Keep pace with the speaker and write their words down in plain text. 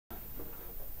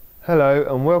Hello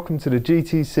and welcome to the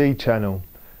GTC channel.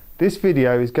 This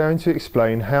video is going to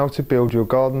explain how to build your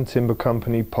garden timber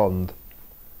company pond.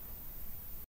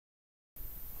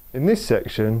 In this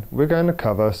section we're going to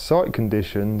cover site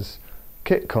conditions,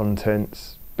 kit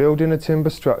contents, building a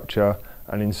timber structure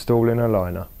and installing a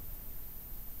liner.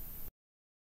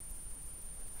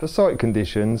 For site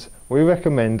conditions we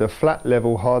recommend a flat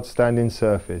level hard standing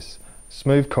surface,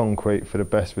 smooth concrete for the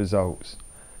best results.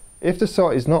 If the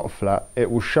site is not flat,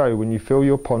 it will show when you fill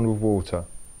your pond with water.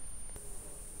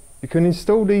 You can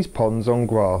install these ponds on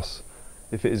grass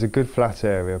if it is a good flat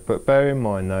area, but bear in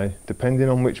mind though, depending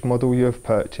on which model you have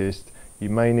purchased, you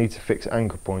may need to fix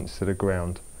anchor points to the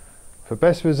ground. For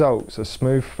best results, a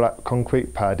smooth flat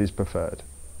concrete pad is preferred.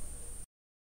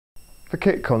 For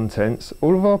kit contents,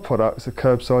 all of our products are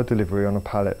curbside delivery on a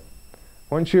pallet.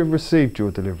 Once you have received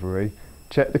your delivery,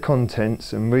 check the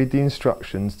contents and read the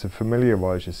instructions to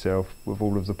familiarise yourself with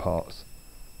all of the parts.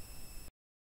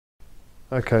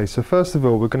 Okay, so first of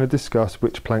all we're going to discuss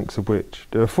which planks are which.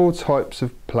 There are 4 types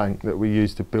of plank that we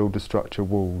use to build the structure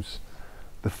walls.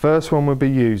 The first one we'll be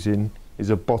using is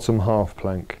a bottom half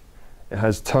plank. It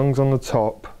has tongues on the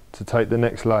top to take the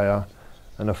next layer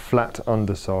and a flat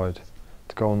underside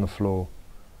to go on the floor.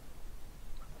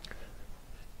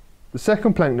 The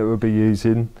second plank that we'll be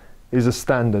using is a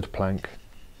standard plank.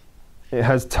 It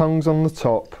has tongues on the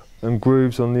top and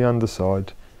grooves on the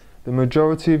underside. The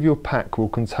majority of your pack will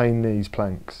contain these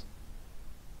planks.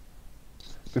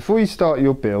 Before you start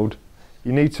your build,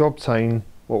 you need to obtain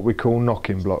what we call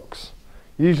knocking blocks.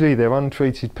 Usually they're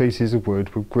untreated pieces of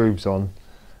wood with grooves on,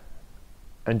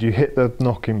 and you hit the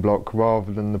knocking block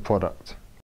rather than the product.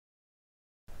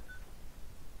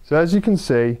 So as you can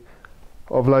see,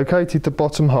 I've located the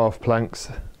bottom half planks,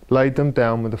 laid them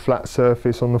down with a flat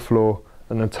surface on the floor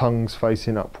and the tongues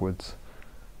facing upwards.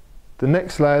 The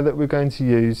next layer that we're going to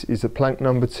use is a plank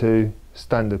number 2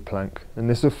 standard plank, and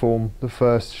this will form the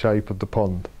first shape of the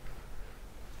pond.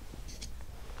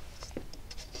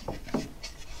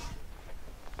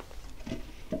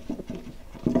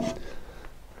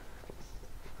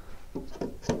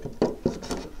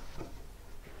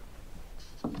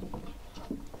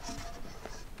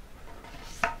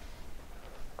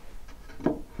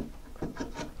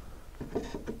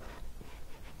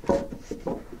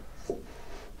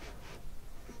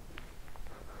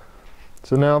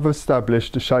 So now I've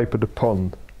established the shape of the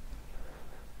pond.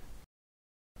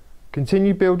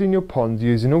 Continue building your pond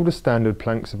using all the standard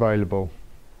planks available.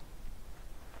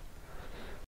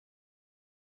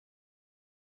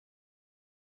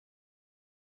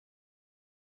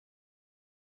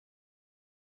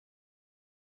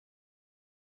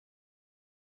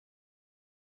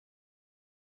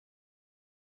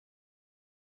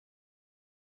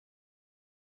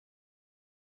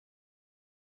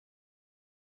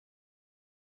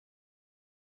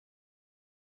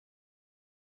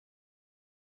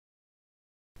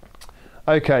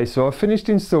 Okay, so I've finished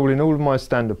installing all of my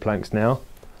standard planks now.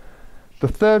 The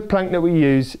third plank that we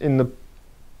use in the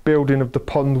building of the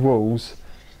pond walls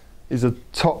is a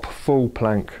top full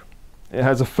plank. It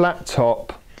has a flat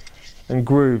top and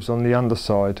grooves on the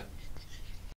underside.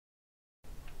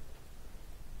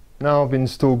 Now I've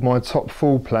installed my top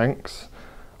full planks,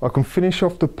 I can finish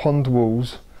off the pond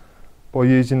walls by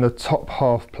using the top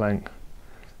half plank.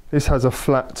 This has a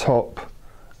flat top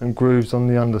and grooves on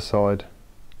the underside.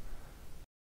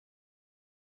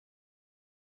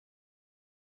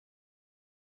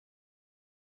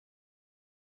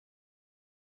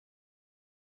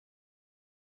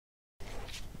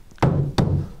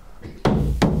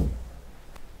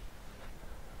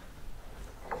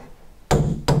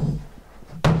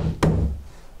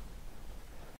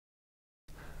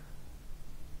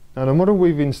 Now the model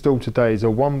we've installed today is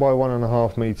a 1 by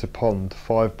 1.5 metre pond,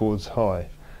 5 boards high,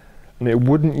 and it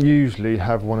wouldn't usually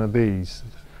have one of these.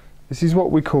 This is what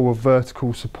we call a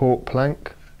vertical support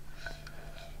plank.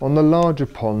 On the larger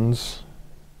ponds,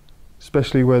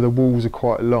 especially where the walls are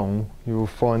quite long, you will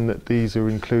find that these are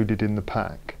included in the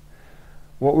pack.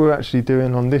 What we're actually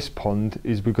doing on this pond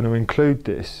is we're going to include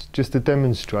this just to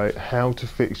demonstrate how to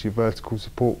fix your vertical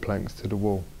support planks to the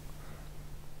wall.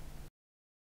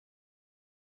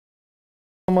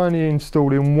 I'm only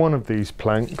installing one of these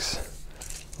planks.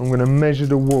 I'm going to measure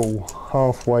the wall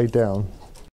halfway down.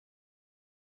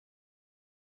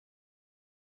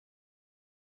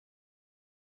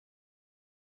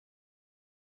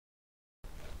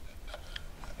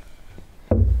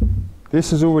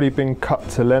 This has already been cut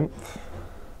to length.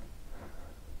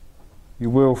 You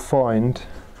will find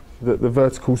that the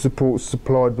vertical supports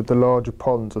supplied with the larger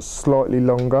ponds are slightly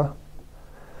longer,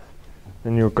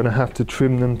 and you're going to have to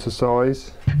trim them to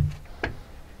size.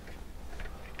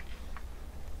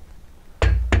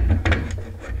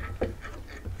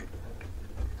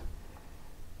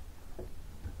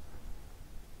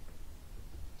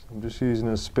 just using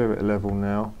a spirit level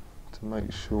now to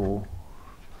make sure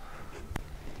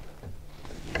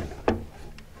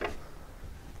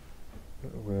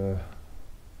that we're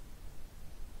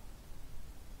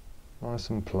nice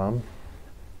and plumb.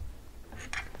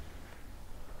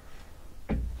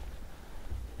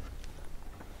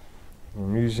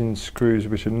 I'm using screws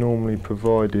which are normally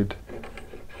provided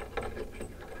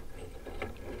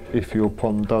if your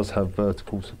pond does have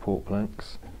vertical support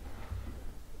planks.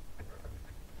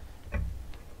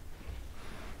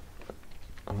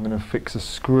 I'm going to fix a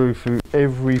screw through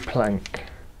every plank.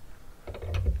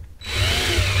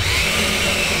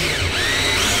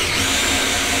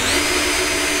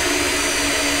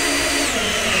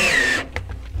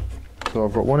 So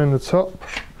I've got one in the top.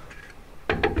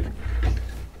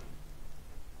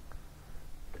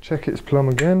 Check it's plumb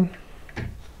again. I'm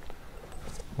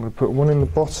going to put one in the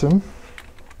bottom.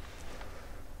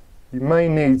 You may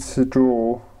need to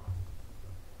draw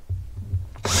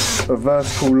a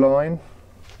vertical line.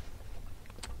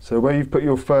 So where you've put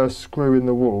your first screw in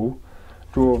the wall,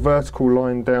 draw a vertical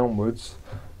line downwards,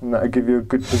 and that'll give you a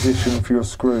good position for your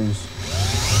screws.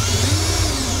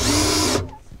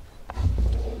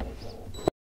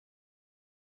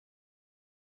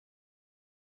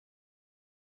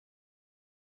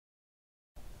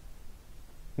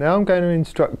 Now I'm going to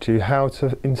instruct you how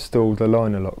to install the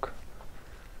liner lock.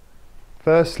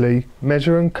 Firstly,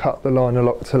 measure and cut the liner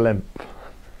lock to length.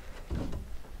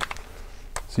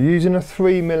 So using a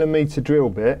 3mm drill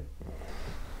bit,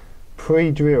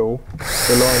 pre-drill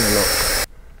the liner lock.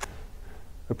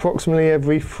 Approximately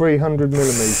every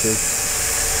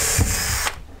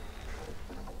 300mm.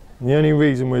 And the only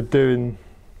reason we're doing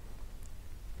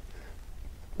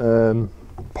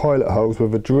pilot holes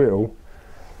with a drill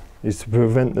is to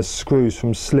prevent the screws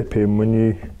from slipping when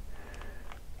you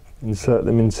insert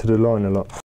them into the liner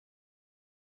lock.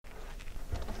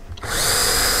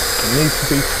 It needs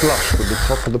to be flush with the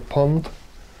top of the pond.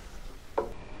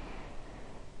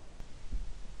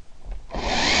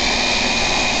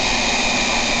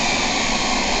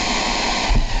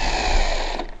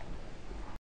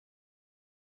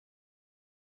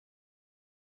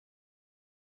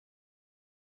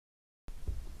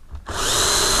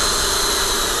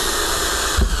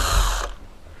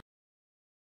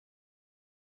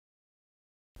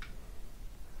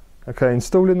 Okay,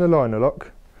 installing the liner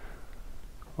lock,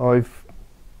 I've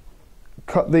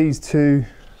cut these two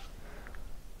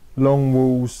long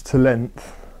walls to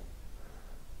length,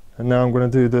 and now I'm going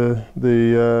to do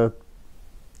the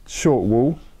short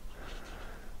wall.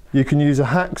 You can use a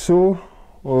hacksaw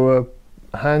or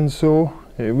a handsaw,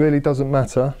 it really doesn't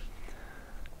matter.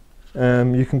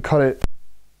 You can cut it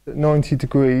at 90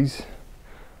 degrees.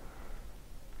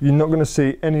 You're not going to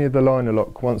see any of the liner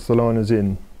lock once the liner's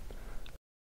in.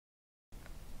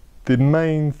 The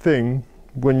main thing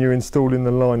when you're installing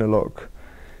the liner lock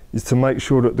is to make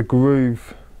sure that the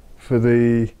groove for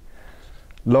the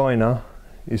liner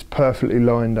is perfectly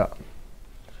lined up.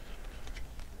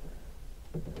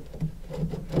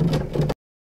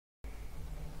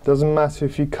 Doesn't matter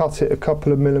if you cut it a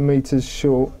couple of millimeters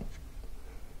short.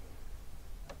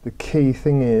 The key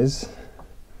thing is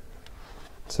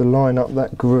to line up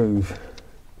that groove.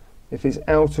 If it's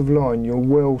out of line, you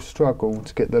will struggle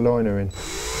to get the liner in.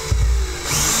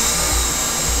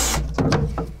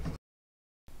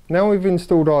 Now we've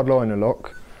installed our liner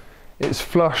lock, it's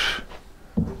flush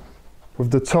with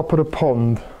the top of the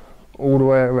pond all the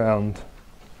way around.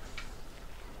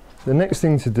 The next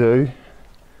thing to do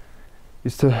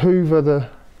is to hoover the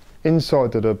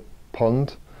inside of the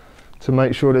pond to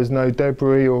make sure there's no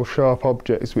debris or sharp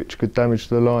objects which could damage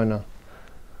the liner.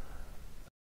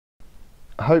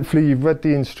 Hopefully you've read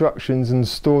the instructions and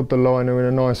stored the liner in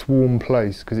a nice warm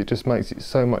place, because it just makes it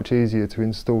so much easier to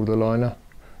install the liner.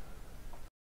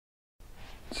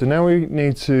 So now we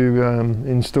need to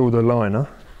install the liner.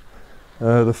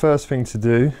 The first thing to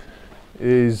do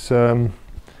is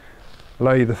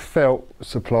lay the felt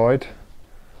supplied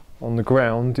on the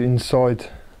ground inside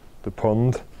the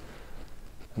pond,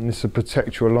 and this will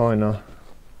protect your liner.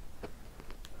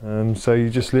 So you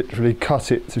just literally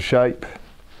cut it to shape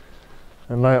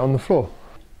and lay it on the floor.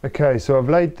 Okay, so I've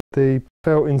laid the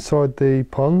felt inside the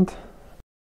pond.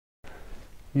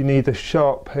 You need a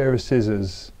sharp pair of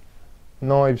scissors.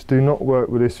 Knives do not work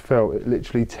with this felt, it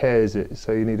literally tears it,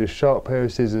 so you need a sharp pair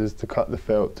of scissors to cut the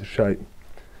felt to shape.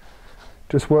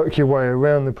 Just work your way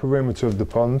around the perimeter of the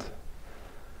pond,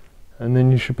 and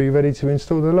then you should be ready to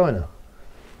install the liner.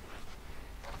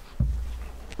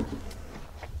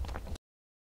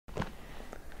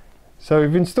 So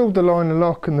we've installed the liner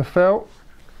lock and the felt.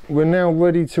 We're now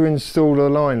ready to install the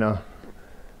liner.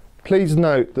 Please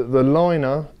note that the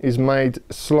liner is made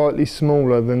slightly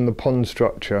smaller than the pond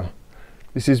structure.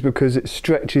 This is because it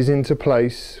stretches into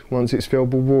place once it's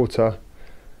filled with water,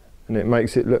 and it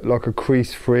makes it look like a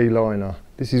crease-free liner.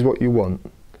 This is what you want.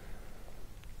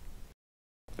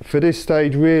 For this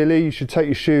stage, really, you should take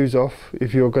your shoes off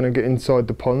if you're going to get inside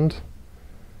the pond.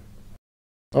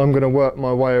 I'm going to work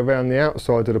my way around the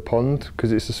outside of the pond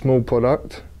because it's a small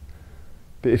product.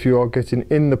 But if you are getting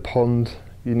in the pond,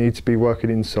 you need to be working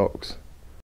in socks.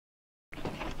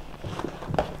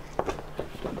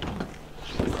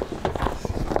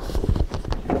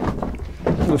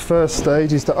 The first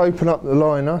stage is to open up the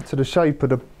liner to the shape of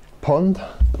the pond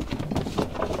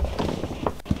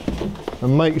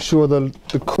and make sure the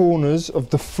corners of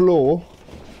the floor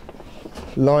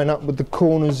line up with the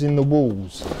corners in the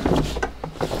walls.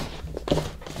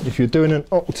 If you're doing an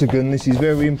octagon, this is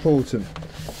very important.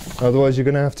 Otherwise you're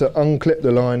going to have to unclip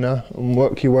the liner and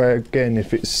work your way again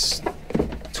if it's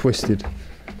twisted.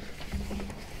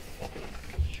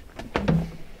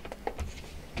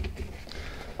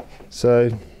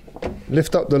 So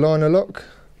lift up the liner lock,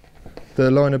 the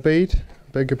liner bead,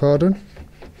 beg your pardon.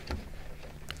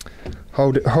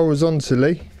 Hold it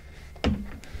horizontally.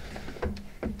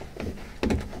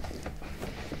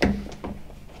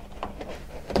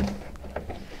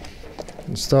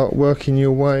 And start working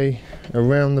your way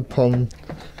around the pond,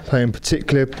 paying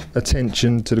particular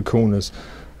attention to the corners.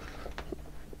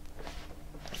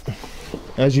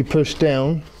 As you push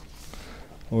down,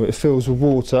 or it fills with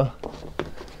water,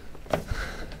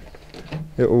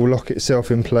 it will lock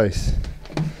itself in place.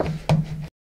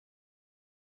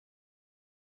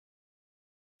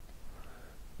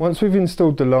 Once we've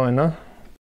installed the liner,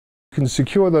 you can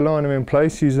secure the liner in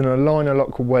place using a liner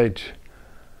lock wedge.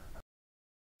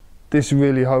 This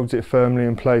really holds it firmly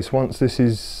in place. Once this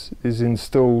is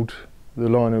installed, the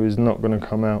liner is not going to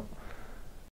come out.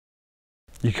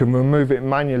 You can remove it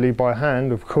manually by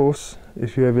hand, of course,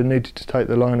 if you ever needed to take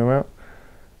the liner out.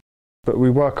 But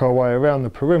we work our way around the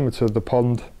perimeter of the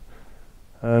pond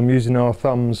using our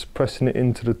thumbs, pressing it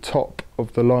into the top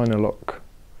of the liner lock.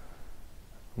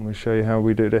 And we'll show you how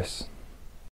we do this.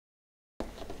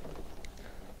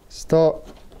 Start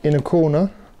in a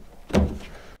corner.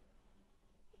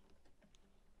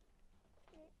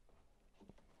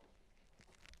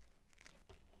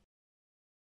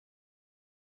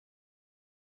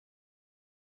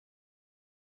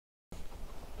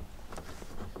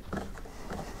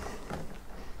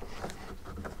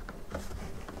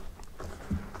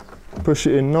 Push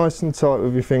it in nice and tight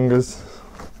with your fingers.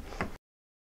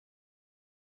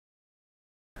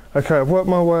 Okay, I've worked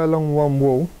my way along one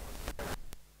wall.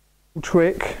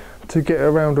 Trick to get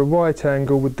around a right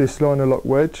angle with this liner lock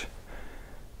wedge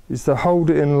is to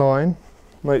hold it in line,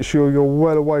 make sure you're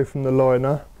well away from the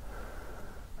liner,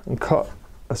 and cut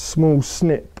a small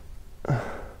snip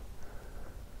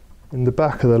in the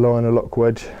back of the liner lock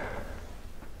wedge,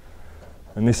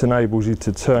 and this enables you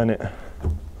to turn it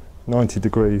 90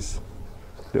 degrees.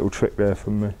 Little trick there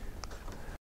from me.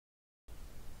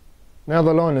 Now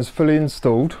the liner's fully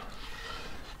installed,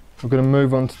 we're going to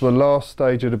move on to the last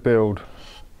stage of the build,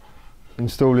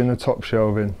 installing the top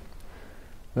shelving.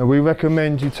 Now we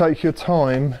recommend you take your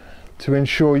time to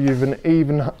ensure you've an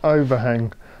even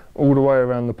overhang all the way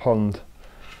around the pond.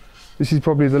 This is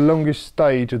probably the longest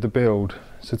stage of the build,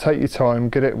 so take your time,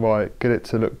 get it right, get it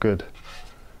to look good.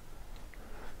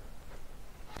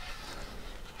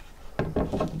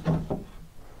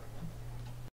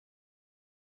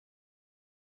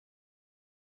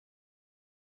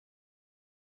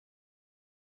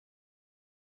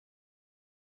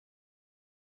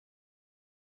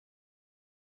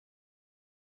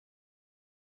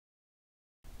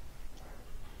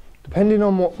 Depending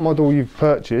on what model you've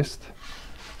purchased,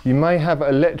 you may have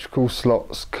electrical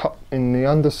slots cut in the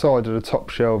underside of the top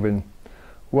shelving.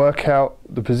 Work out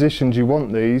the positions you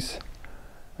want these,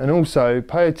 and also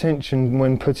pay attention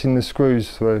when putting the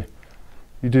screws through.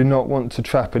 You do not want to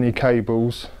trap any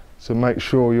cables, so make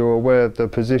sure you're aware of the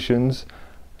positions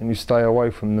and you stay away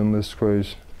from them with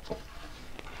screws.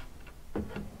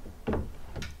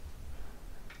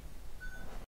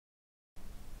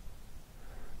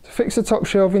 To fix the top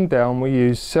shelving down, we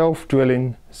use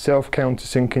self-drilling,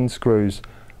 self-countersinking screws.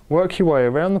 Work your way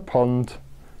around the pond,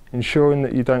 ensuring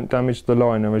that you don't damage the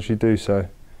liner as you do so.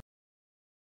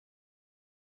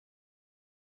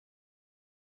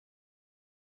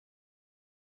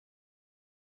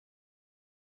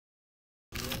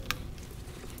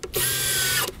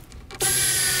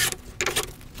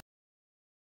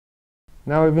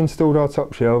 Now we've installed our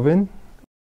top shelving,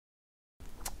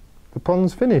 the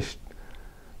pond's finished.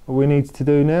 All we need to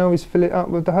do now is fill it up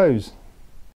with the hose.